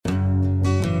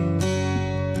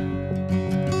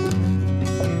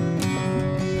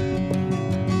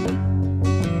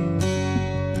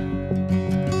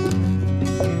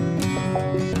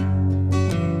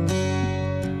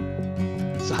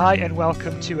Hi and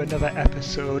welcome to another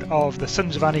episode of the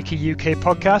Sons of Anarchy UK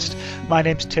podcast. My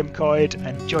name's Tim Coyd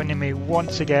and joining me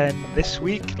once again this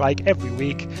week, like every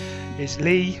week, is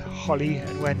Lee, Holly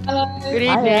and Wendy. Hello. Good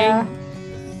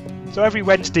evening. So every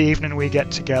Wednesday evening we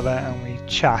get together and we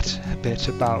chat a bit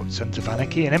about Sons of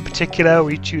Anarchy, and in particular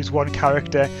we choose one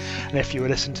character, and if you were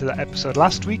listening to that episode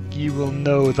last week you will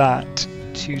know that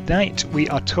tonight we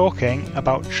are talking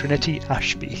about Trinity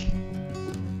Ashby.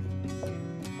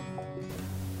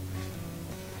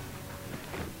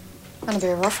 Gonna be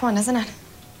a rough one, isn't it?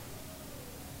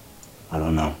 I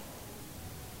don't know.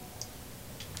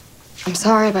 I'm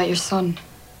sorry about your son.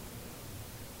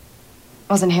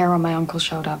 I wasn't here when my uncle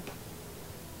showed up.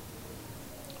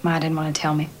 Ma didn't want to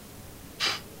tell me.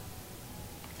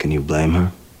 Can you blame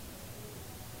her?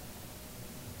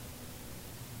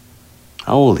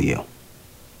 How old are you?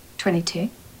 22.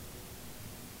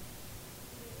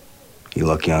 You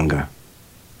look younger.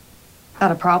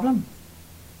 That a problem?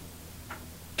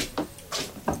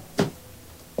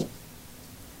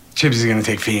 Chips is gonna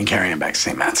take Fee and carry him back to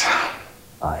St. Matt's.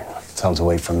 All right, tell him to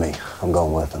wait for me. I'm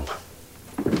going with him.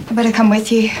 I better come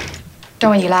with you.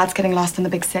 Don't want you lads getting lost in the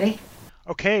big city.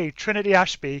 Okay, Trinity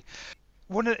Ashby.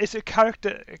 Is a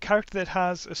character that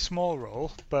has a small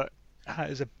role, but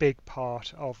is a big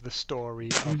part of the story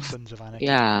of Sons of Anarchy.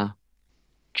 Yeah.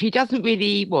 She doesn't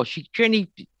really, she generally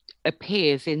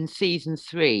appears in season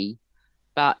 3,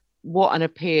 but what an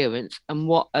appearance and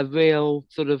what a real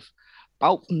sort of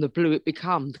bolt from the blue it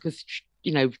becomes, because,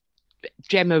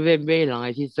 Gemma then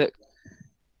realises that,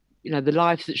 the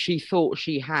life that she thought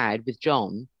she had with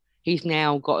John, he's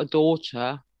now got a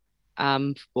daughter,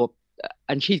 and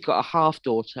she's got a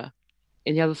half-daughter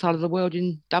in the other side of the world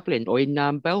in Dublin or in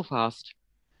Belfast.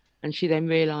 And she then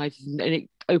realises, and it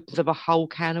opens up a whole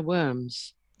can of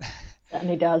worms.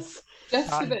 Certainly does.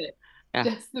 Just a bit. Yeah.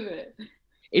 Just a bit.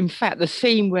 In fact, the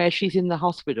scene where she's in the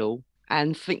hospital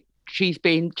and she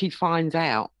finds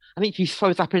out, I think she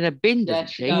throws up in a bin, doesn't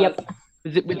she? Yep.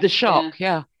 With the shock,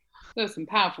 yeah. There were some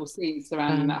powerful scenes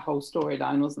surrounding that whole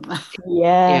storyline, wasn't there?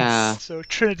 Yes. Yeah. So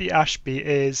Trinity Ashby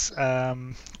is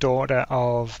daughter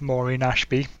of Maureen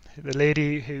Ashby, the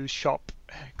lady whose shop,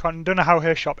 don't know how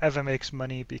her shop ever makes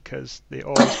money because they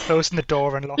always closing the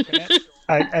door and locking it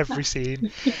at every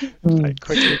scene. Like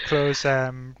quickly close.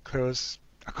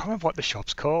 I can't remember what the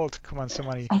shop's called. Come on,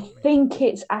 somebody. I think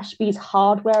it's Ashby's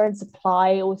Hardware and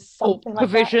Supply or something like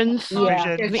Provisions. that. Yeah.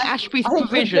 Provisions. I think Ashby's I think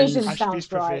Provisions. Provisions Ashby's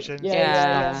sounds right. Provisions.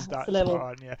 Yeah. That's It's a the little...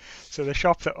 one. Yeah. So the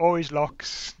shop that always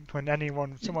locks when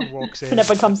someone walks in.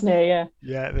 Never comes near, yeah.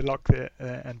 Yeah, they lock it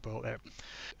and bolt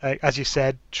it. As you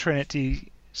said, Trinity's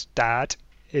dad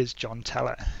is John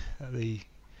Teller, the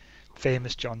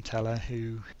famous John Teller,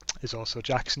 who is also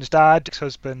Jackson's dad,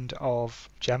 ex-husband of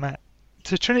Gemma.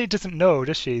 So Trinity doesn't know,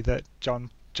 does she, that John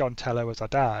Teller was her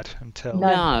dad until...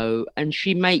 No, and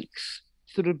she makes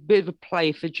sort of a bit of a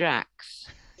play for Jax.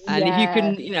 And if you can,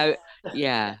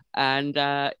 and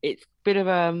it's a bit of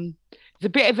an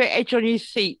edge on your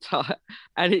seat.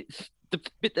 And it's the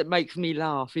bit that makes me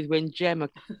laugh is when Gemma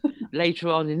later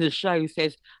on in the show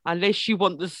says, unless you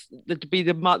want to be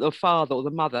the mother or father or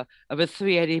the mother of a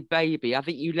 3-headed baby, I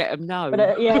think you let them know. But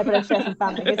it shares some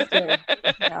family history.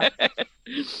 Yeah.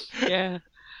 Yeah.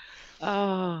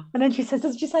 Oh. And then she says,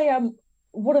 doesn't she say,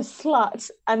 what a slut?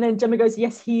 And then Gemma goes,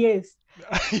 yes, he is.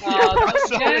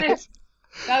 That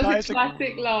was a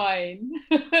classic line.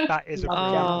 That is a great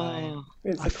line.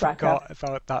 It's I forgot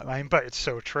about that line, but it's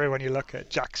so true when you look at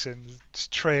Jackson's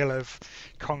trail of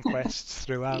conquests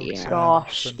throughout. Yeah.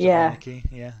 Gosh, Sons of yeah. Anarchy.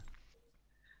 Yeah.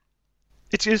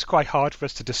 It is quite hard for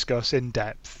us to discuss in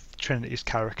depth Trinity's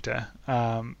character,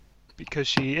 because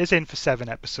she is in for 7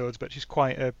 episodes, but she's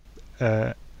quite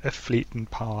a fleeting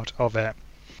part of it.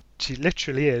 She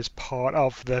literally is part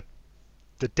of the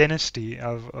dynasty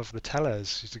of the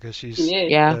Tellers, because she's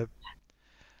yeah.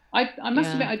 I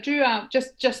must admit, I drew out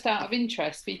just out of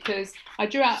interest, because I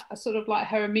drew out a sort of like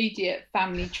her immediate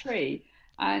family tree,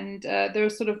 and there are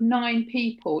sort of 9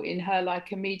 people in her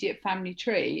like immediate family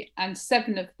tree, and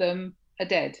 7 of them are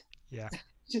dead. Yeah.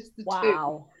 Just the 2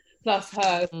 Wow. plus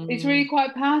her. It's really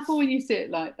quite powerful when you see it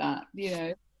like that,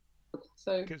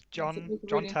 So because John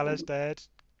really Teller's dead.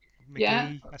 McGee,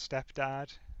 Yeah. a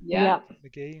stepdad. Yeah.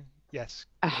 McGee, yes.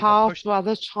 A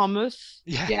half-brother, Thomas.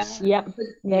 Yes. Yep.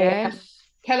 Yeah. Yes.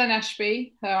 Kellen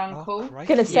Ashby, her uncle. Crikey.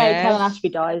 Gonna say Yes. Kellen Ashby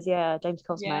dies, yeah. James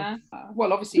Cosmo. Yeah.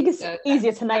 Well, I obviously, think it's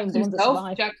easier to name the ones that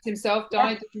survive. Jack himself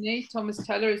died, didn't he? Thomas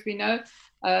Teller, as we know.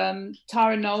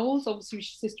 Tara Knowles, obviously,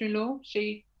 she's sister-in-law.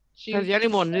 She So the only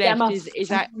one Yeah, left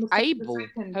is Abel,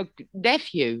 Second. her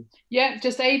nephew. Yeah,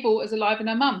 just Abel is alive, and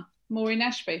her mum, Maureen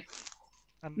Ashby.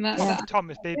 And that's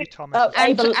Thomas, baby Thomas.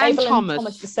 And Abel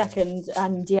Thomas. II,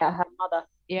 and her mother,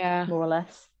 Yeah. more or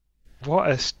less. What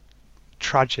a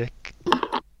tragic.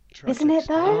 Isn't it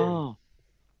though?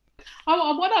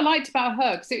 Oh. What I liked about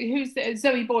her, who's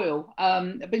Zoe Boyle,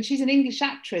 but she's an English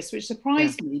actress, which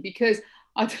surprised me because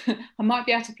I might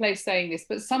be out of place saying this,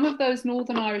 but some of those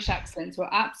Northern Irish accents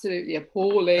were absolutely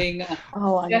appalling.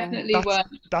 Oh, I know. Definitely weren't.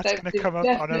 That's going to come up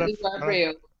on Definitely weren't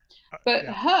real. But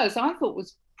hers, I thought,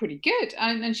 was pretty good,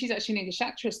 and she's actually an English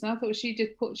actress, and I thought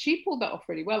she pulled that off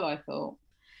really well. I thought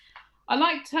I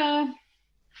liked her.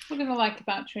 What did I like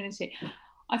about Trinity?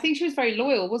 I think she was very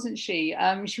loyal, wasn't she?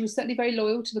 She was certainly very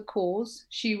loyal to the cause.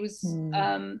 She was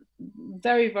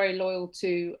very, very loyal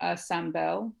to Sam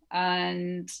Bell,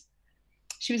 and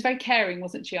she was very caring,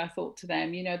 wasn't she? I thought to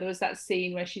them. You know, there was that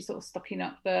scene where she's sort of stocking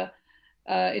up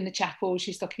in the chapel,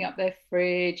 she's stocking up their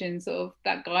fridge, and sort of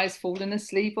that guy's fallen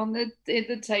asleep on the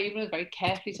table, very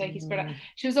carefully taking his bread out.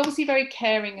 She was obviously very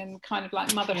caring and kind of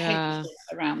like mother figure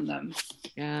around them.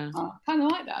 Yeah. I kind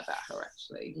of like that about her,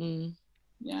 actually.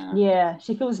 Yeah,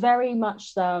 she feels very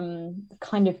much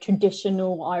kind of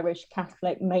traditional Irish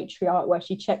Catholic matriarch, where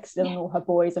she checks in on all her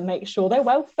boys and makes sure they're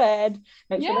well fed,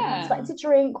 make sure they have something to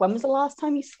drink, when was the last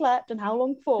time you slept and how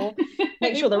long for,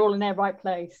 make sure they're all in their right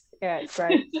place. Yeah, it's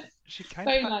great.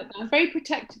 Very like that. Very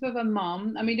protective of her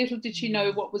mum. I mean, little did she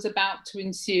know what was about to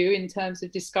ensue in terms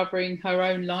of discovering her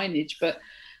own lineage, but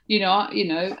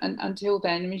and until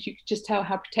then, I mean, you could just tell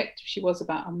how protective she was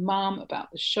about her mum,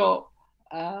 about the shop.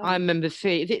 I remember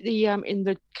seeing, is it the in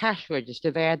the cash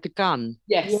register they had the gun?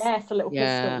 Yes, a little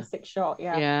pistol with a 6-shot.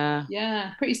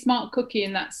 Yeah, pretty smart cookie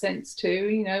in that sense too.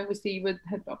 You know,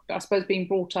 had, I suppose, being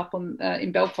brought up on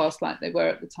in Belfast like they were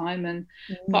at the time, and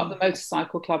part of the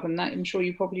motorcycle club, and that I'm sure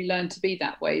you probably learned to be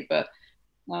that way. But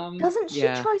doesn't she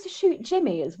try to shoot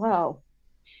Jimmy as well?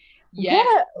 Yeah.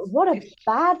 What a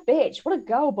bad bitch. What a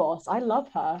girl boss. I love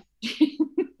her.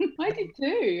 I did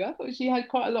too. I thought she had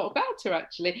quite a lot about her,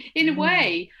 actually. In a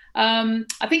way, I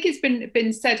think it's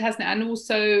been said, hasn't it? And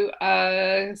also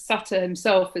Sutter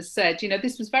himself has said, you know,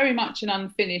 this was very much an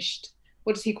unfinished,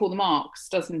 what does he call the marks,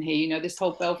 doesn't he? You know, this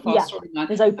whole Belfast storyline.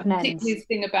 There's open ends. Particularly this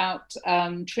thing about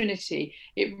Trinity,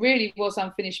 it really was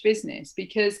unfinished business,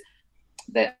 because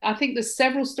I think there's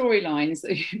several storylines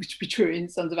which would be true in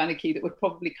Sons of Anarchy that would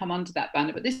probably come under that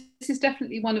banner, but this is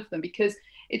definitely one of them, because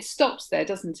it stops there,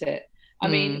 doesn't it? I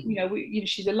mean, you know,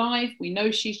 she's alive. We know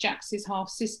she's Jax's half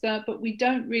sister, but we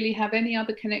don't really have any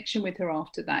other connection with her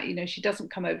after that. You know, she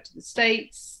doesn't come over to the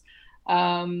States,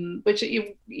 which,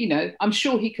 you know, I'm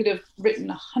sure he could have written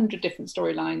 100 different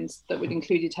storylines that would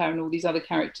included her and all these other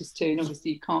characters too. And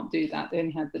obviously you can't do that. They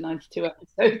only had the 92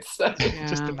 episodes. So.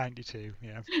 Just the 92,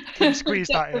 yeah. Can squeeze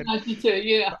that in. 92,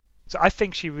 yeah. So I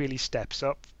think she really steps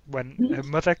up when her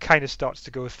mother kind of starts to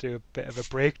go through a bit of a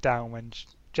breakdown when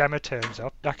Gemma turns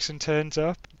up, Jackson turns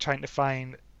up, trying to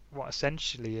find what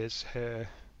essentially is her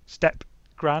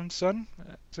step-grandson.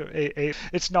 So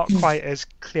it's not quite as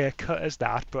clear-cut as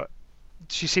that, but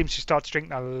she starts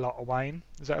drinking a lot of wine.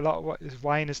 Is that a lot of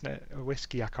wine, isn't it? Or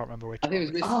whiskey? I can't remember which. I think it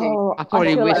was whiskey. Oh, I thought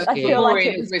it was whiskey. I feel like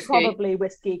it was Whiskey. probably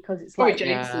whiskey, because it's Or like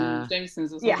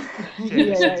Jameson's or something.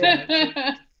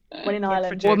 Yeah. When in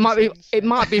Ireland. Well, it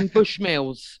might have been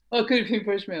Bushmills. Oh, it could have been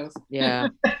Bushmills. Yeah.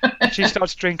 She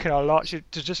starts drinking a lot.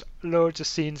 There's just loads of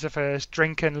scenes of her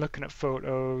drinking, looking at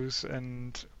photos,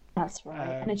 and that's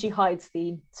right. And then she hides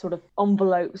the sort of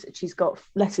envelopes that she's got,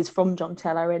 letters from John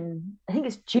Teller in, I think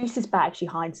it's Juice's bag. She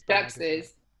hides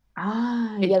Jax's.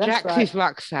 That's Jax's right.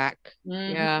 rucksack.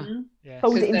 Mm-hmm. Yeah.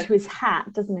 Folds it into his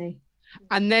hat, doesn't he?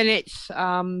 And then it's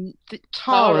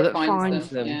Tara that finds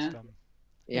them. Yeah.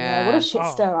 Yeah. What a shit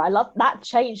stir. I love that.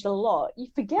 Changed a lot. You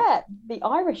forget the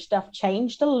Irish stuff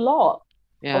changed a lot.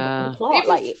 Yeah. Of the plot,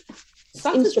 like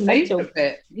Sutter's instrumental. favourite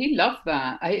bit. He loved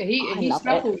that. He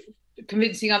struggled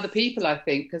convincing other people, I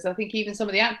think, because I think even some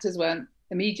of the actors weren't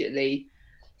immediately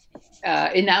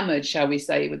enamoured, shall we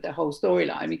say, with the whole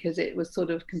storyline, because it was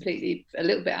sort of completely a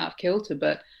little bit out of kilter.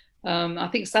 But I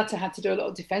think Sutter had to do a lot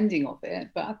of defending of it,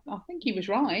 but I think he was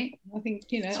right. I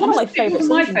think, you know, it's one of my favourite. It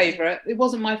wasn't my favourite. It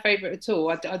wasn't my favourite at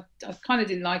all. I kind of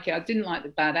didn't like it. I didn't like the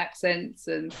bad accents,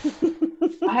 and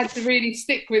I had to really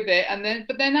stick with it.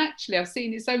 But then actually, I've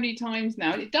seen it so many times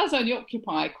now, and it does only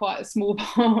occupy quite a small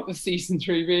part of season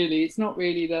 3. Really, it's not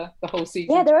really the whole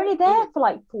season. Yeah, they're only there for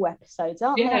like 4 episodes,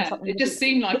 aren't they? Yeah, it just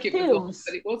seemed like it was,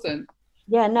 but it wasn't.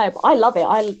 Yeah, no, but I love it.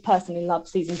 I personally love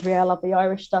season 3. I love the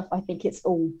Irish stuff. I think it's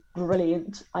all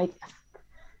brilliant. But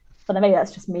maybe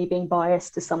that's just me being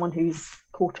biased to someone who's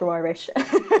quarter Irish.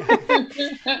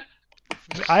 I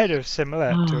had a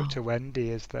similar to Wendy,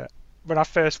 is that when I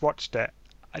first watched it,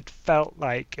 it felt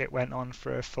like it went on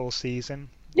for a full season.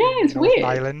 Yeah, it's Northern weird.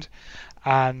 Ireland,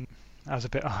 and I was a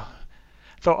bit.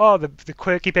 Thought, the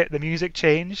quirky bit, the music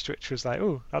changed, which was like,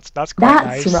 oh, that's quite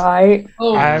That's nice. right.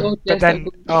 Oh, God, But yes, then,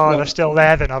 that was they're still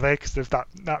there then, are they? Because there's that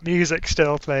music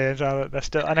still playing. So they're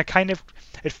still, and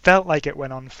it felt like it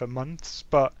went on for months,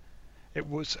 but it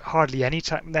was hardly any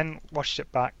time. Then watched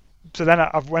it back. So then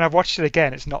when I've watched it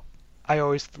again, it's not. I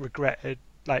always regretted,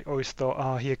 like, always thought,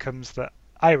 oh, here comes the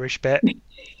Irish bit.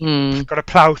 Mm. Got to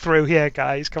plow through here,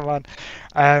 guys. Come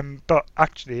on. But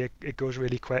actually, it goes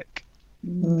really quick.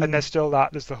 And there's still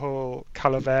there's the whole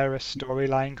Calavera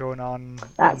storyline going on in the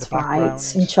That's background.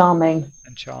 right. And charming.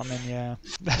 And charming, yeah.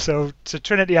 So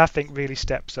Trinity, I think, really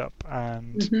steps up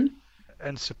and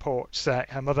supports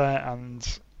her mother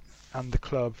and the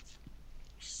club.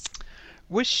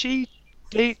 Was she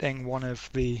dating one of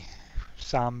the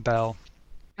Sam Bell?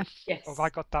 Yes. Or have I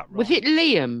got that wrong? Was it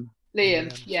Liam?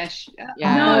 Liam, yes.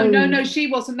 Yeah. No, she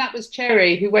wasn't. That was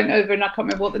Cherry who went over, and I can't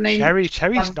remember what the name.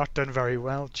 Cherry's not done very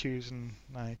well choosing.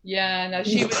 Like... Yeah, no,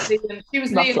 she was Liam. She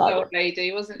was Rough Liam's luck. old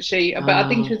lady, wasn't she? But I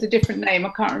think she was a different name. I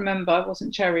can't remember. It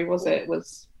wasn't Cherry, was it? It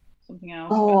was something else.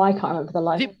 Oh, I can't remember the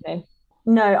life of me.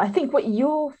 No, I think what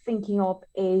you're thinking of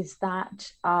is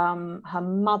that her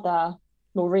mother,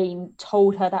 Maureen,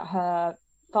 told her that her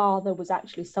father was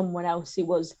actually someone else who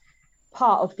was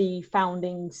part of the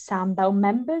founding Sam Bell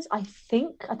members. I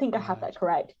think I have that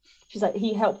correct. She's like,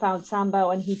 he helped found Sam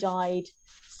Bell and he died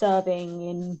serving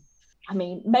in, I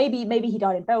mean, maybe he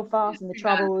died in Belfast in the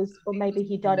Troubles, or maybe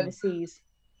he died overseas.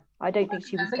 I don't think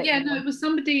she was. But yeah, no, it was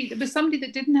somebody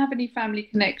that didn't have any family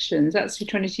connections. That's who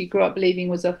Trinity grew up believing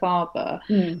was her father.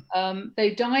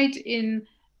 They died in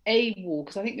a war,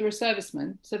 because I think they were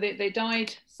servicemen. So they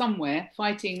died somewhere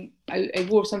fighting a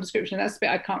war of some description. That's the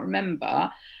bit I can't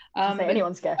remember.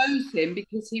 Anyone's guess. Him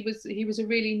because he was a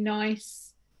really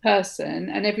nice person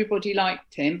and everybody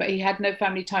liked him, but he had no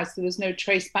family ties, so there was no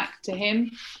trace back to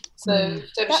him. So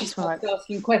if she started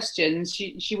asking questions,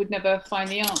 she would never find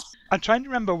the answer. I'm trying to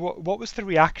remember what was the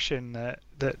reaction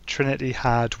that Trinity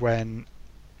had when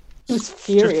he was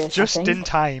furious. Just in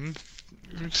time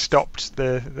stopped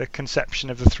the conception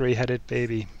of the three-headed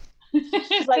baby.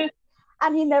 She's like,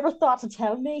 and he never thought to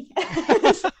tell me.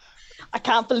 I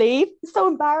can't believe. It's so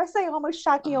embarrassing. I almost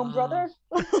shagged my own brother.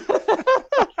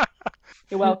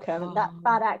 You're welcome. And that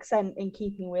bad accent in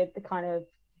keeping with the kind of...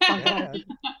 That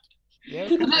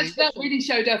really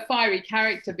showed her fiery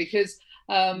character, because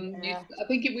I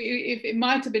think it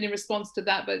might have been in response to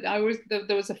that, but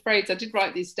there was a phrase, I did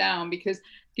write this down, because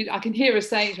I can hear her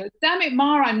saying, "Damn it,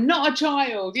 Ma, I'm not a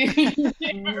child." You know,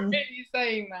 really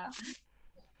saying that.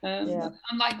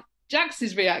 Unlike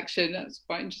Jax's reaction, that's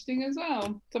quite interesting as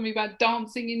well. Something about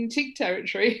dancing in Tig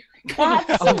territory. Oh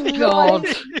God!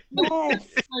 Yes.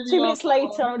 2 minutes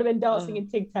later, I would have been dancing in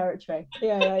Tig territory.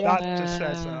 Yeah. That just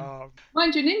says,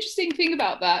 Mind you, an interesting thing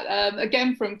about that,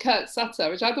 again from Kurt Sutter,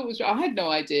 which I thought was, I had no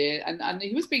idea, and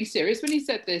he was being serious when he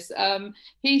said this.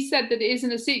 He said that it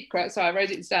isn't a secret, so I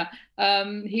wrote it down.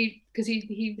 Because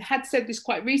he had said this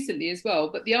quite recently as well,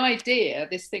 but the idea,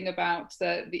 this thing about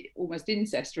the almost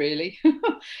incest, really,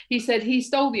 he said he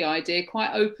stole the idea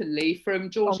quite openly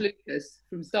from George Lucas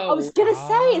from Star Wars. I was going to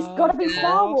say, it's got to be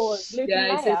Star Wars. Luke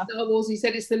and Leia. He said Star Wars. He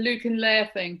said it's the Luke and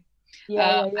Leia thing.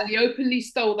 And he openly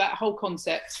stole that whole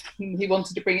concept. He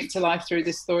wanted to bring it to life through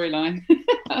this storyline.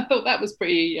 I thought that was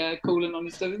pretty cool and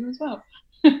honest of him as well.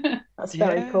 That's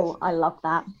very cool. I love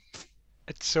that.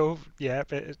 It's so,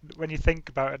 but when you think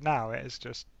about it now, it is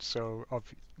just so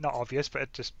not obvious, but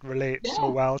it just relates so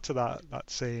well to that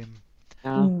same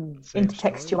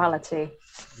intertextuality.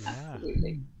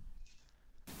 Absolutely.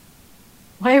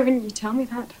 Why wouldn't you tell me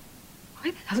that?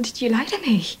 Why the hell did you lie to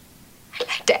me? I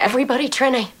lied to everybody,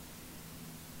 Trini.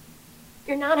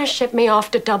 Your nana shipped me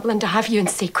off to Dublin to have you in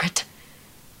secret.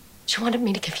 She wanted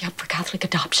me to give you up for Catholic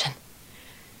adoption.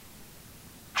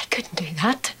 I couldn't do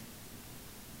that.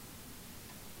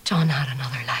 John had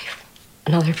another life,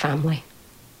 another family.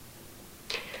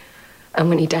 And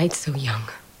when he died so young,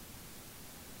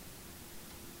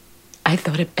 I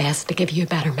thought it best to give you a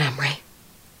better memory.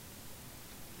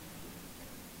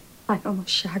 I almost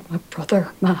shagged my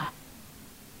brother, Ma.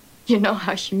 You know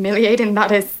how humiliating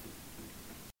that is.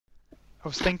 I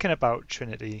was thinking about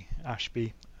Trinity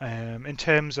Ashby in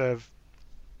terms of,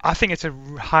 I think it's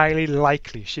highly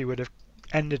likely she would have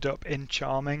ended up in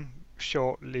Charming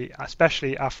shortly,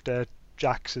 especially after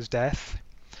Jax's death.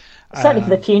 Certainly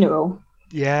for the funeral.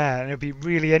 Yeah, and it'd be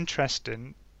really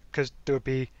interesting because there would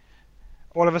be,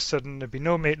 all of a sudden, there'd be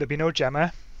no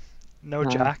Gemma, no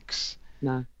Jax,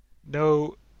 no.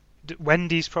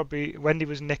 Wendy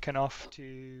was nicking off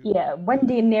to. Yeah,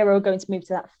 Wendy and Nero are going to move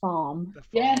to that farm.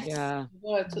 Yes. Yeah.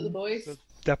 Took the boys.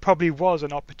 there probably was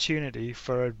an opportunity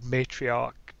for a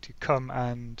matriarch to come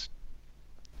and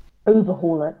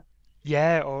overhaul it.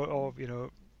 Yeah, or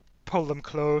pull them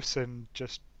close and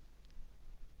just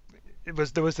there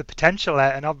was the potential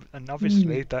there, and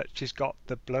obviously that she's got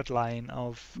the bloodline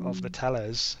of the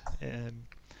Tellers.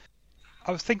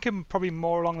 I was thinking probably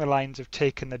more along the lines of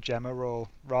taking the Gemma role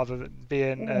rather than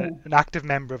being an active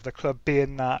member of the club.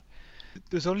 Being that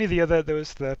there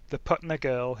was the Putner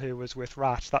girl who was with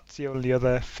Rat. That's the only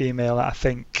other female that I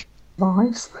think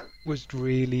was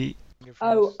really.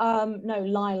 No,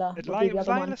 Lila. Was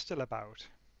Lila still about?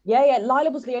 Yeah.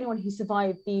 Lila was the only one who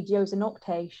survived the Diosa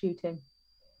Nocte shooting.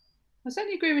 I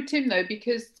certainly agree with Tim though,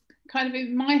 because kind of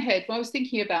in my head, when I was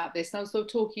thinking about this, and I was sort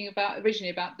of talking about originally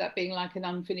about that being like an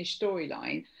unfinished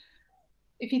storyline.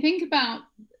 If you think about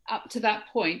up to that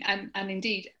point, and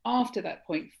indeed after that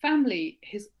point, family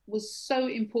was so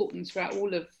important throughout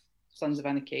all of Sons of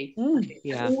Anarchy.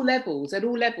 At all levels,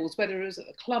 whether it was at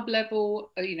a club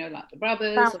level, like the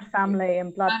brothers, family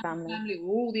and blood family, or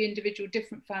all the individual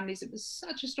different families. It was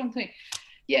such a strong thing.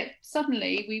 Yet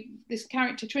suddenly this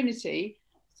character Trinity,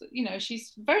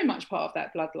 she's very much part of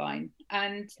that bloodline,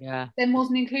 and then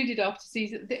wasn't included after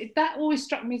season. That always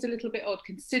struck me as a little bit odd,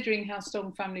 considering how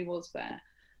strong family was there.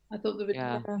 I thought there was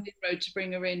a road to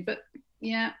bring her in, but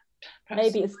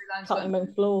maybe it's cutting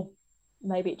room floor.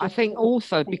 Maybe I think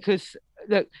also because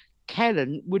look,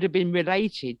 Kellen would have been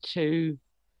related to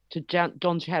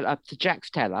Don Teller, to Jax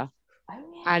Teller,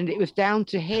 and it was down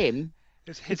to him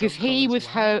because he was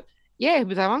her. Yeah, it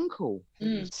was her uncle.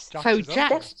 So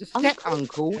Jack's step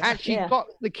uncle actually got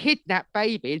the kidnapped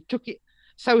baby and took it.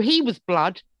 So he was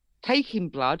taking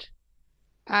blood,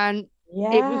 and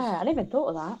I didn't even thought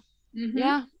of that.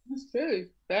 Yeah, that's true.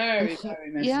 Very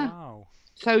messy. Yeah. Wow.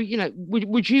 So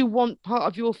would you want part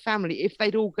of your family if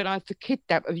they'd organised a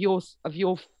kidnap of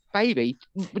your baby?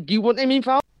 Do you want them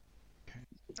involved?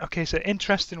 Okay, so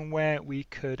interesting where we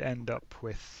could end up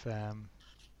with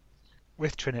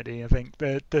Trinity. I think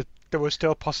there were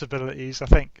still possibilities. I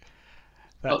think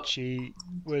that she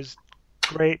was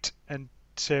great and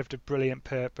served a brilliant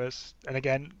purpose. And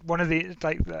again, one of the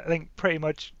I think pretty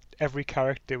much every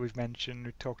character we've mentioned.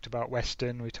 We talked about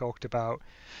Weston. We talked about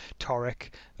Torek.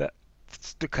 That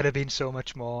there could have been so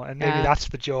much more, and maybe that's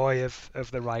the joy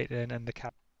of the writing and the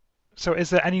cap. So, is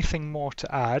there anything more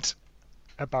to add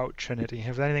about Trinity?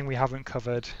 Is there anything we haven't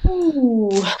covered? Ooh.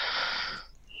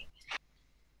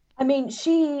 I mean,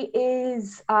 she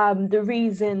is the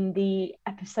reason the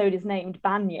episode is named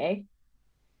Banye.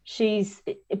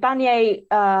 Banye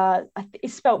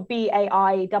is spelled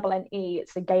Baine.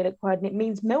 It's a Gaelic word, and it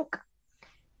means milk.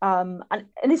 And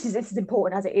this is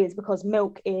important as it is, because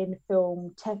milk in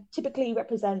film typically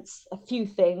represents a few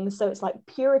things. So it's like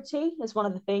purity is one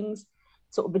of the things,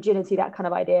 sort of virginity, that kind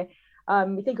of idea.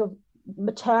 You think of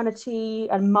maternity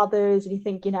and mothers, and you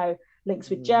think,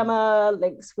 links with Gemma,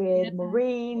 links with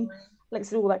Maureen, links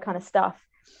with all that kind of stuff.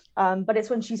 But it's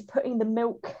when she's putting the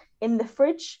milk in the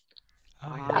fridge.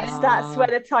 That's where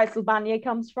the title Banye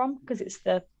comes from, because it's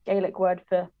the Gaelic word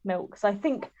for milk. So I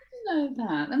think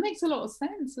that makes a lot of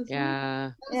sense.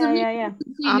 Yeah.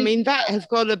 I mean, that has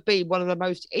got to be one of the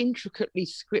most intricately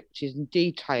scripted and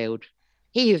detailed.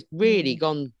 He has really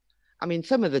gone. I mean,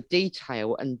 some of the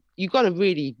detail, and you've got to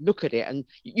really look at it, and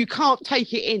you can't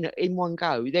take it in one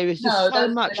go. There is just so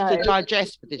much to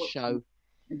digest with this show.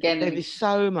 Again, there is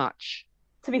so much.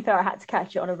 To be fair, I had to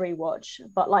catch it on a rewatch,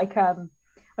 but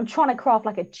I'm trying to craft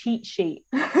like a cheat sheet.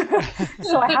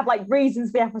 So I have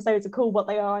reasons the episodes are called what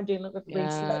they are. I'm doing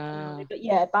research. But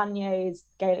Banye is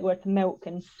Gaelic word for milk,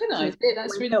 and that's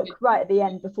really milk right at the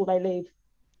end before they leave.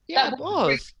 Yeah, it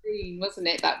was. Scene, wasn't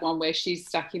it? That one where she's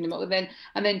stacking them up,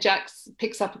 and then Jax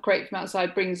picks up a crate from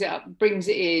outside, brings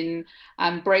it in,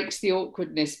 and breaks the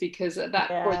awkwardness, because at that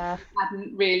point she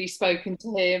hadn't really spoken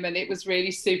to him, and it was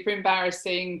really super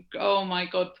embarrassing. Oh my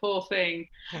God, poor thing.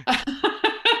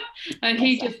 And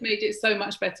he just made it so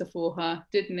much better for her,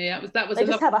 didn't he? That was. They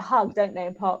just have a hug, don't they,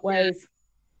 in part ways?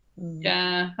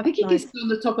 Yeah, I think he kissed her on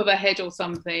the top of her head or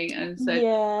something, and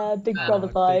so Big Brother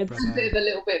vibes. A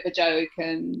little bit of a joke,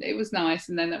 and it was nice.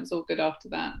 And then that was all good after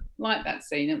that. Like that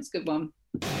scene, it was a good one.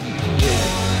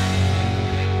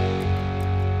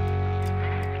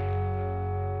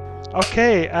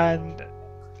 Okay, and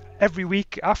every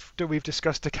week after we've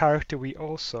discussed a character, we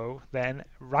also then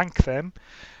rank them.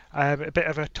 A bit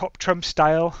of a top Trump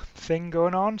style thing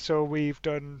going on. So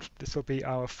this will be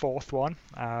our fourth one.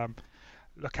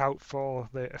 Look out for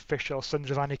the official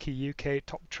Sons of Anarchy UK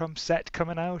Top Trump set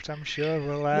coming out. I'm sure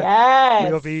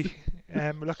we'll be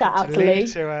looking to Lee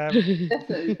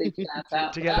to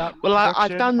get that. Well,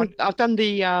 I've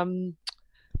done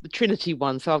the Trinity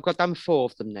one. So I've done 4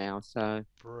 of them now. So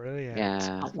brilliant. Yeah.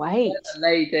 Can't wait.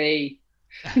 Lady.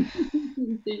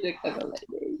 She's a clever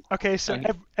lady. Okay, so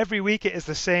every week it is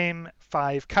the same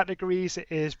 5 categories. It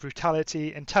is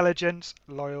brutality, intelligence,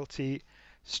 loyalty,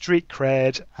 street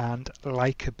cred, and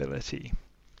likability.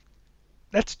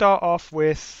 Let's start off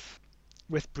with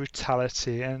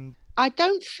brutality. And I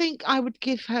don't think I would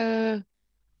give her.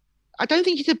 I don't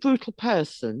think she's a brutal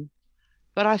person,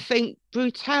 but I think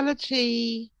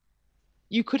brutality.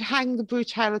 You could hang the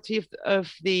brutality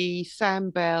of the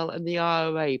Sam Bell and the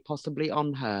IRA possibly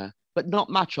on her, but not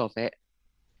much of it.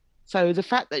 So the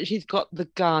fact that she's got the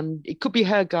gun, it could be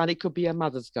her gun, it could be her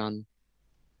mother's gun.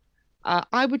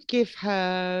 I would give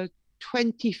her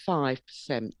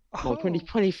 25% or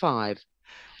 25.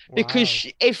 Because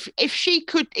if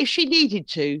she needed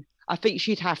to, I think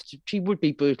she would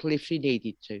be brutal if she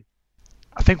needed to.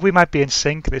 I think we might be in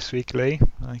sync this week, Lee.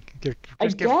 Give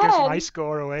my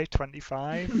score away,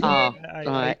 25.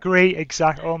 I agree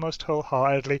almost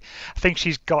wholeheartedly. I think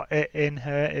she's got it in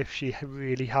her if she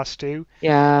really has to.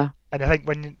 Yeah. And I think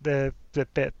when the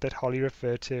bit that Holly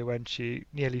referred to when she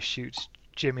nearly shoots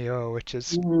Jimmy O, which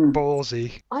is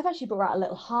ballsy. I've actually brought out a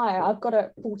little higher. I've got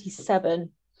a 47.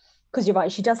 Because you're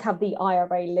right, she does have the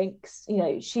IRA links. You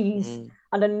know, she's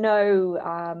under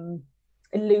no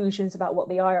illusions about what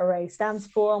the IRA stands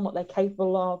for and what they're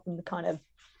capable of and the kind of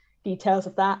details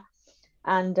of that.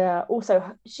 And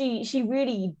also, she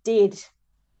really did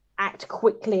act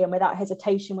quickly and without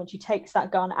hesitation when she takes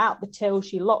that gun out the till.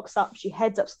 She locks up, she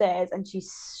heads upstairs, and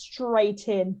she's straight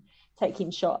in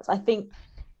taking shots. I think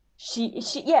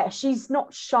she's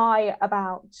not shy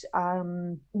about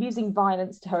using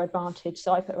violence to her advantage.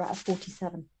 So I put her at a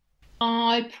 47.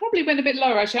 I probably went a bit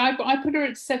lower, actually. I put her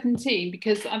at 17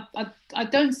 because I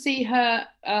don't see her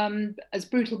as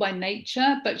brutal by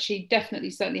nature, but she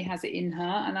definitely certainly has it in her.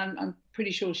 And I'm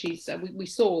pretty sure we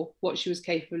saw what she was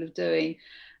capable of doing.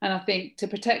 And I think to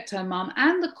protect her mum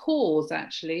and the cause,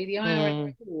 actually, the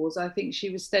IRA cause, I think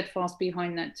she was steadfast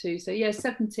behind that too. So yeah,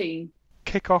 17.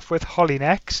 Kick off with Holly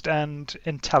next, and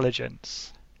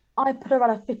intelligence. I put her at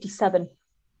a 57.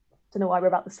 Don't know why we're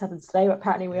about the 7s today, but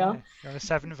apparently we are. You're on a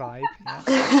 7 vibe.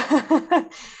 Yeah.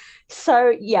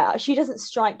 So yeah, she doesn't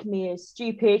strike me as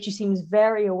stupid. She seems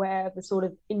very aware of the sort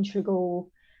of integral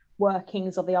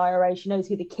workings of the IRA. She knows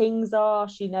who the Kings are.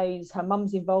 She knows her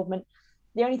mum's involvement.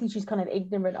 The only thing she's kind of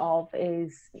ignorant of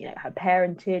is, you know, her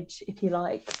parentage, if you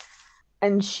like.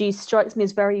 And she strikes me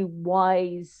as very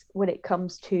wise when it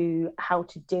comes to how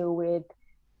to deal with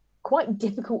quite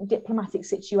difficult diplomatic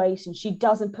situations. She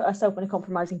doesn't put herself in a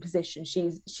compromising position.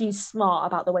 She's smart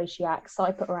about the way she acts. So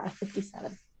I put her at a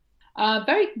 57.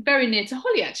 Very, very near to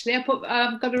Holly, actually.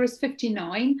 I got her as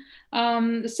 59.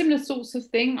 Similar sorts of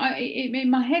thing. In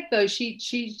my head, though, I think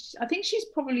she's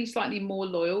probably slightly more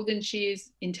loyal than she is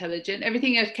intelligent.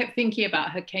 Everything I kept thinking about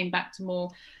her came back to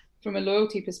more from a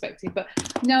loyalty perspective. But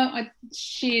no,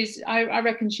 I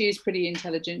reckon she is pretty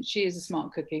intelligent. She is a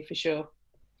smart cookie for sure.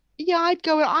 Yeah, I'd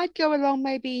go along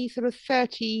maybe sort of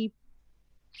 30,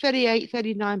 38,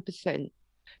 39%.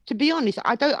 To be honest,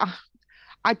 I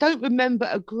don't remember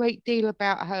a great deal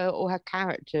about her or her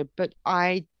character, but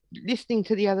listening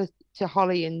to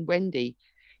Holly and Wendy,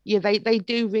 yeah, they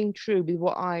do ring true with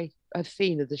what I have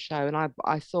seen of the show, and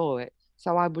I saw it.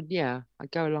 So I'd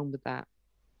go along with that.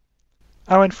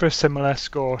 I went for a similar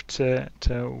score to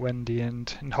Wendy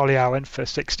and Holly. I went for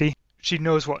 60. She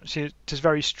knows what she is,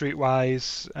 very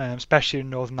streetwise, especially in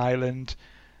Northern Ireland.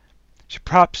 She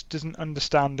perhaps doesn't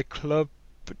understand the club,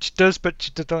 but she does.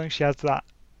 But I don't think she has that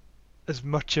as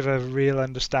much of a real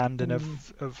understanding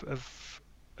of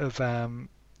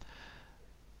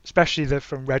especially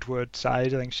from Redwood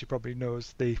side. I think she probably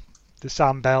knows the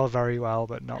Sam Bell very well,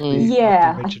 but not the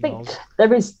originals. I think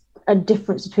there is a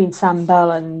difference between Sam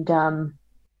Bell and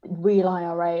real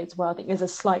IRA as well. I think there's a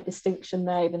slight distinction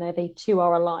there, even though they two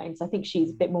are aligned. So I think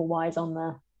she's a bit more wise on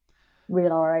the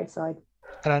real IRA side.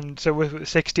 And so with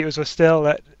 60, it was still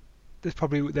that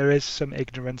there is some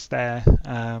ignorance there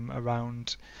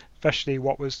around, especially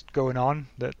what was going on.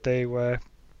 That they were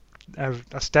a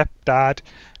stepdad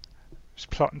was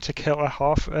plotting to kill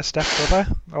a stepbrother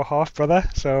or half brother.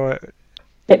 So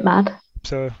bit mad.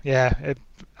 So yeah,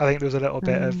 I think there was a little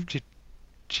bit of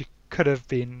she could have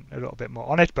been a little bit more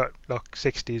on it, but look,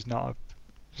 60 is not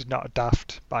a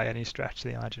daft by any stretch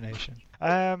of the imagination.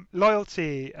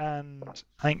 Loyalty, and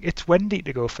I think it's Wendy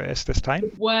to go first this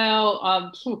time.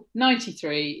 Well,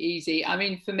 93, easy. I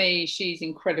mean, for me, she's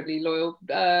incredibly loyal.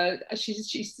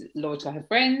 She's loyal to her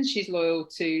friends. She's loyal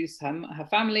to her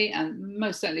family, and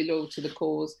most certainly loyal to the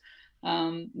cause.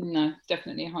 No,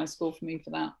 definitely a high score for me for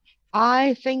that.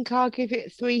 I think I'll give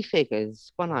it 3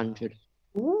 figures, 100.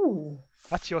 Ooh,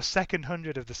 That's your second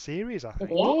 100 of the series, I it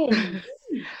think. is.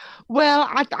 Well,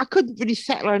 I couldn't really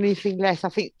settle on anything less. I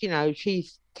think,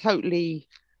 she's totally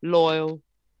loyal.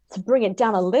 To bring it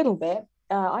down a little bit,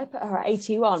 I put her at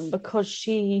 81 because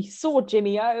she saw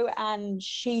Jimmy O and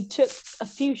she took a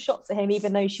few shots at him,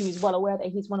 even though she was well aware that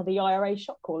he's one of the IRA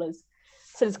shot callers.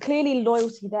 So there's clearly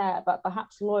loyalty there, but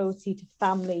perhaps loyalty to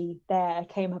family there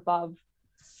came above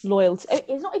loyalty.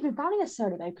 It's not even family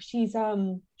necessarily though, because she's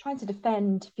trying to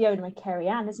defend Fiona and Carrie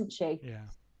Ann, isn't she?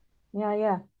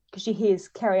 Yeah. Because she hears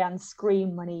Carrie Ann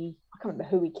scream when I can't remember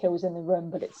who he kills in the room,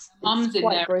 but it's Mum's in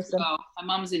quite there gruesome. as well. Her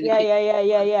mum's in the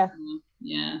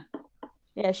Yeah.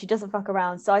 Yeah, she doesn't fuck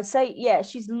around. So I'd say, yeah,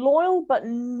 she's loyal but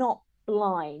not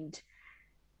blind.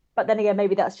 But then again,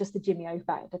 maybe that's just the Jimmy O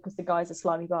factor because the guy's a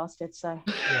slimy bastard. So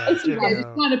trying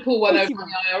to pull one over on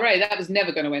the IRA. That was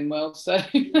never going to end well. So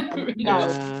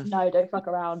no, don't fuck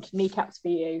around. Kneecaps for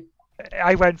you.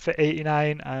 I went for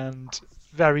 89 and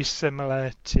very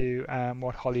similar to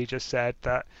what Holly just said.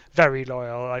 That very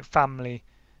loyal, like family.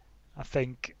 I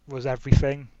think was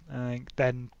everything.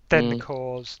 Then the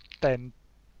cause, then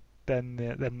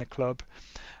the club,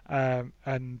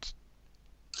 and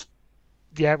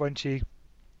yeah, when she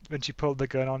pulled the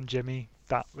gun on Jimmy,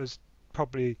 that was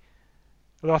probably.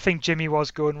 Although I think Jimmy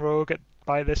was going rogue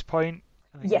by this point.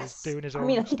 Yes, doing his own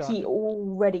I think he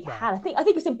already had. I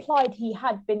think it's implied he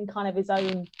had been kind of his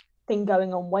own thing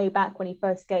going on way back when he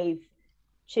first gave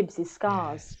Chibs his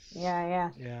scars. Yeah.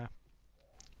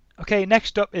 Okay,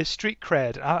 next up is Street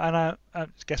Cred, and I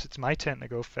guess it's my turn to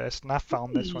go first, and I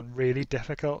found this one really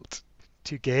difficult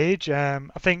to gauge. I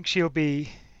think she'll be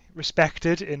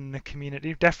respected in the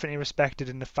community, definitely respected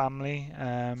in the family,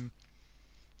 and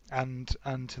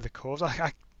to the cause.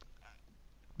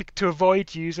 To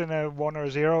avoid using a 1 or a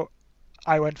 0,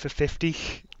 I went for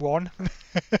 51.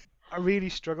 I really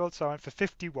struggled, so I went for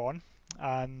 51,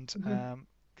 and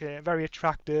very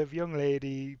attractive young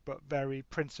lady, but very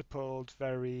principled,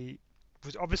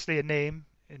 was obviously a name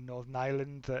in Northern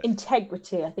Ireland.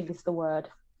 Integrity, I think is the word.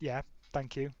 Yeah,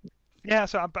 thank you. Yeah,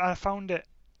 so I found it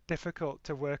difficult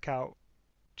to work out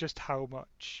just how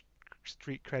much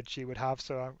street cred she would have,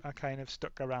 so I kind of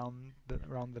stuck around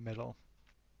the middle.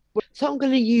 So I'm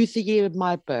going to use the year of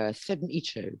my birth,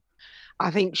 72.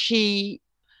 I think she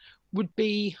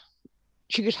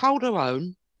could hold her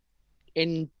own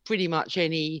in pretty much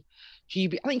any. I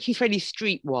think she's fairly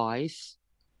streetwise.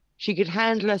 She could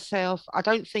handle herself. I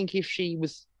don't think if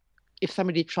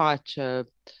somebody tried to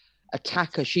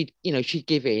attack her, she'd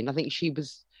give in. I think she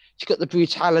got the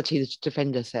brutality to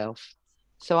defend herself.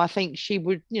 So I think she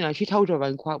would, she'd hold her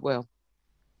own quite well.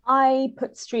 I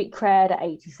put street cred at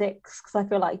 86 because I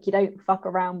feel like you don't fuck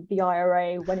around the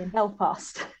IRA when in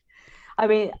Belfast. I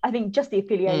mean, I think just the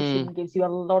affiliation gives you a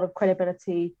lot of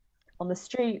credibility on the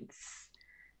streets.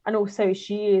 And also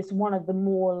she is one of the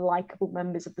more likable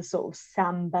members of the sort of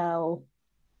Sam Bell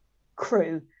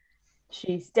crew.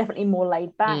 She's definitely more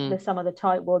laid back than some of the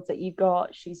tightwads that you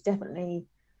got. She's definitely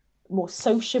more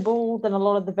sociable than a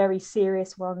lot of the very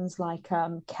serious ones like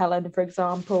Kellen, for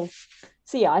example.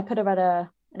 So yeah, I put her at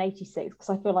an 86 because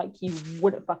I feel like you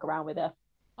wouldn't fuck around with her.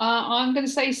 I'm going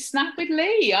to say snap with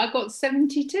Lee. I got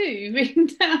 72 written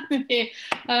down here.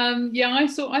 I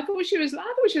thought she was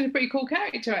a pretty cool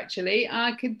character actually.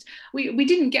 We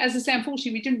didn't get, as I say,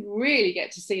 unfortunately, we didn't really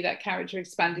get to see that character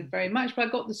expanded very much. But I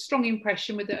got the strong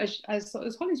impression with it, as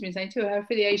Holly's been saying too, her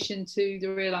affiliation to the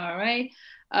real IRA.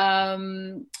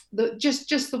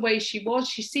 Just the way she was.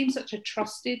 She seemed such a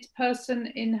trusted person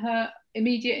in her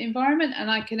immediate environment, and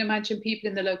I can imagine people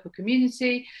in the local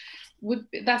community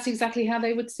that's exactly how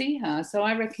they would see her. So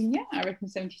I reckon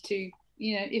 72,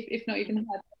 if not even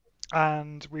her.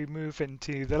 And we move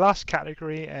into the last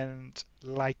category and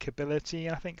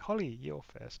likability. I think Holly, you're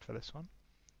first for this one.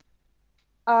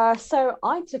 So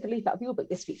I took a leaf out of your book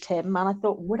this week, Tim, and I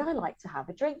thought, would I like to have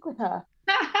a drink with her?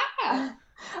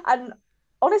 And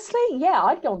honestly, yeah,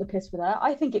 I'd go on the piss with her.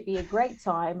 I think it'd be a great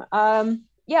time. I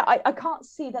can't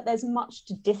see that there's much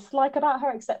to dislike about her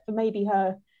except for maybe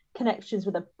her connections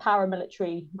with a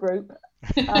paramilitary group.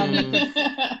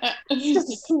 It's just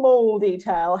a small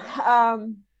detail.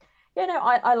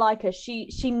 I like her.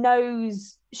 She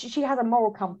knows, she has a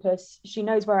moral compass. She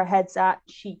knows where her head's at.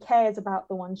 She cares about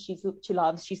the ones she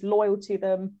loves. She's loyal to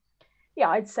them. Yeah,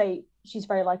 I'd say she's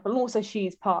very likable. And also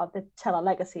she's part of the Teller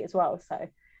legacy as well. So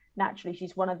naturally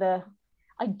she's one of the,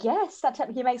 I guess that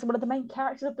technically makes her one of the main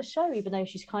characters of the show, even though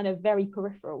she's kind of very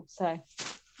peripheral. So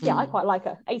yeah, I quite like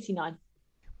her. 89.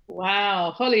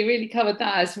 Wow, Holly really covered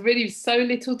that. It's really so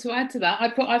little to add to that.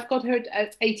 I've got her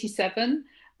at 87.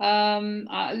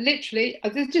 Literally,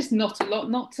 there's just not a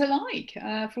lot not to like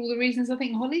for all the reasons I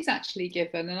think Holly's actually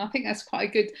given, and I think that's quite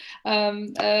a good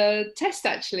test.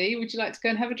 Actually, would you like to go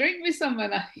and have a drink with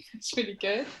someone? I think that's really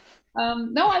good.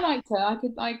 No, I liked her.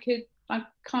 I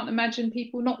can't imagine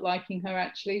people not liking her.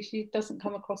 Actually, she doesn't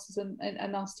come across as a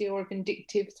nasty or a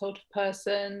vindictive sort of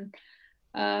person.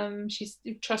 She's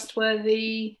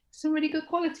trustworthy. Some really good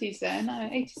qualities there. No,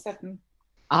 87.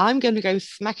 I'm going to go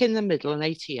smack in the middle on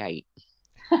 88.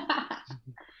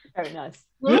 Very nice.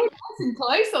 We're all nice and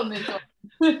close on this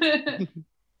one.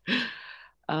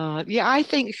 Yeah, I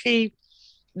think the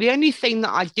only thing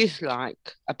that I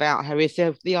dislike about her is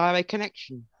the IRA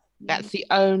connection. That's the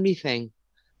only thing.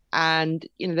 And,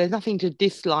 there's nothing to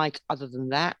dislike other than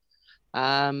that.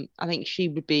 I think she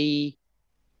would be,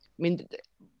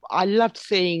 I loved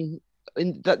seeing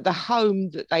the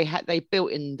home that they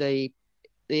built in the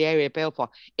area of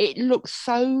Belfast. It looks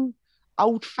so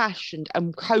old-fashioned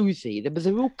and cozy. There was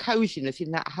a real coziness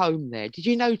in that home there. Did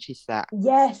you notice that?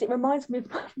 Yes, it reminds me of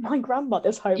my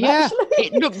grandmother's home. Yeah, actually.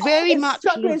 it looked very much.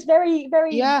 It's very,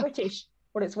 very British.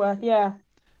 What it's worth, yeah.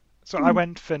 So I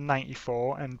went for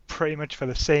 94, and pretty much for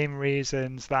the same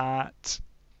reasons that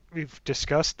we've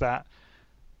discussed. That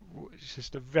she's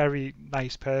just a very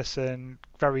nice person,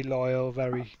 very loyal,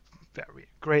 very, very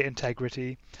great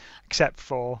integrity, except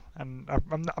for, and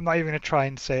I'm not even going to try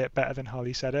and say it better than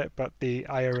Holly said it, but the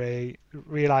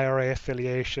real IRA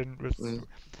affiliation was,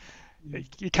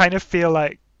 you kind of feel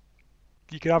like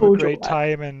you could have a great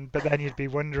time, but then you'd be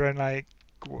wondering like,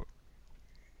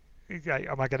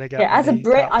 am I going to get? Yeah, as a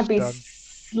Brit, I'd be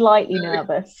slightly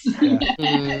nervous.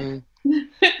 Yeah.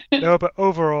 No, but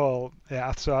overall,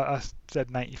 yeah. So I said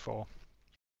 94.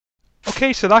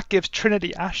 Okay, so that gives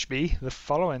Trinity Ashby the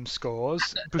following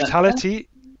scores: brutality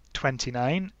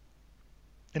 29,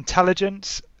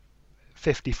 intelligence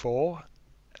 54,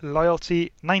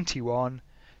 loyalty 91,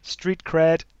 street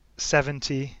cred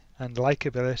 70, and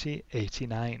likability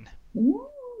 89.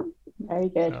 Very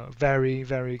good. So very,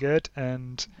 very good,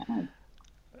 and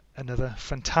another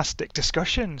fantastic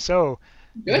discussion. So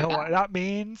you know what that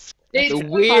means? The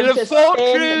Wheel of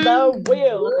Fortune. The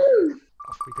wheel.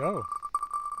 Off we go.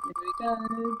 Here we go.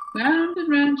 Round and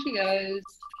round she goes.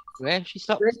 Where she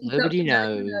stops, nobody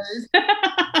knows.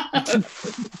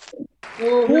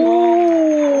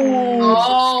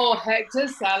 Oh, Hector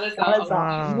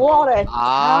Salazar. What a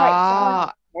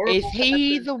character. Is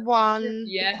he the one?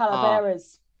 Yeah.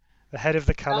 Calaveras. The head of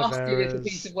the Nasty little Calaveras.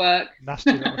 piece of work.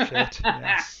 Nasty little shit.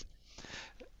 Yes.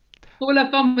 We'll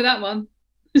have fun with that one.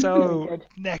 So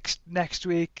next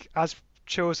week, as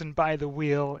chosen by the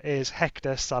wheel, is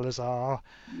Hector Salazar,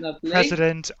 Lovely.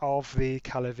 president of the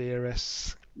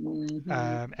Calaveras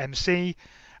MC.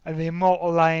 And the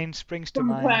immortal line springs to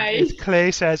mind. As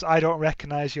Clay says, "I don't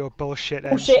recognise your bullshit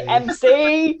MC." Bullshit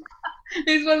MC.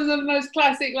 It's one of the most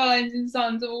classic lines in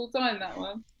Sons of all time, that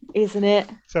one. Isn't it?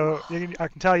 So I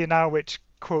can tell you now which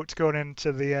quote's going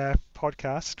into the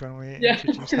podcast when we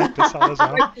introduce Hector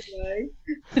Salazar.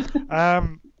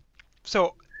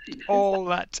 So all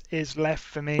that is left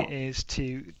for me is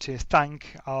to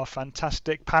thank our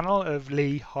fantastic panel of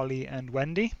Lee, Holly, and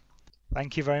Wendy.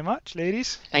 Thank you very much,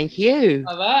 ladies. Thank you.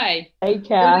 Bye-bye. Take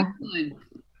care.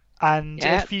 And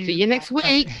if you, see you next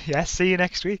week. Yes, see you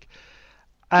next week.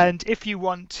 And if you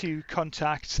want to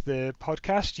contact the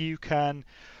podcast, you can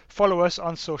follow us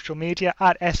on social media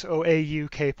at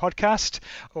SOAUK Podcast,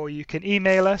 or you can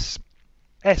email us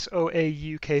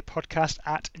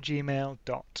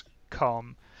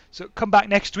soaukpodcast@gmail.com. So come back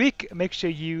next week. Make sure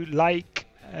you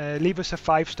leave us a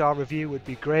 5-star review would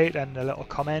be great, and a little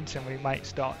comment, and we might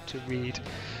start to read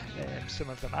some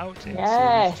of them out in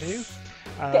series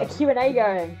 2. Get a Q&A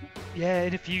going. Yeah,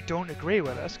 and if you don't agree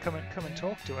with us, come and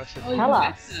talk to us. Tell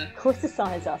us,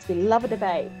 criticise us. We love a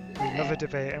debate. We love a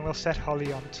debate, and we'll set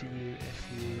Holly on to you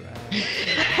if you.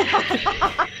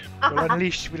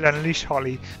 We'll unleash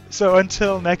Holly. So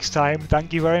until next time,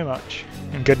 thank you very much,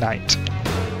 and good night.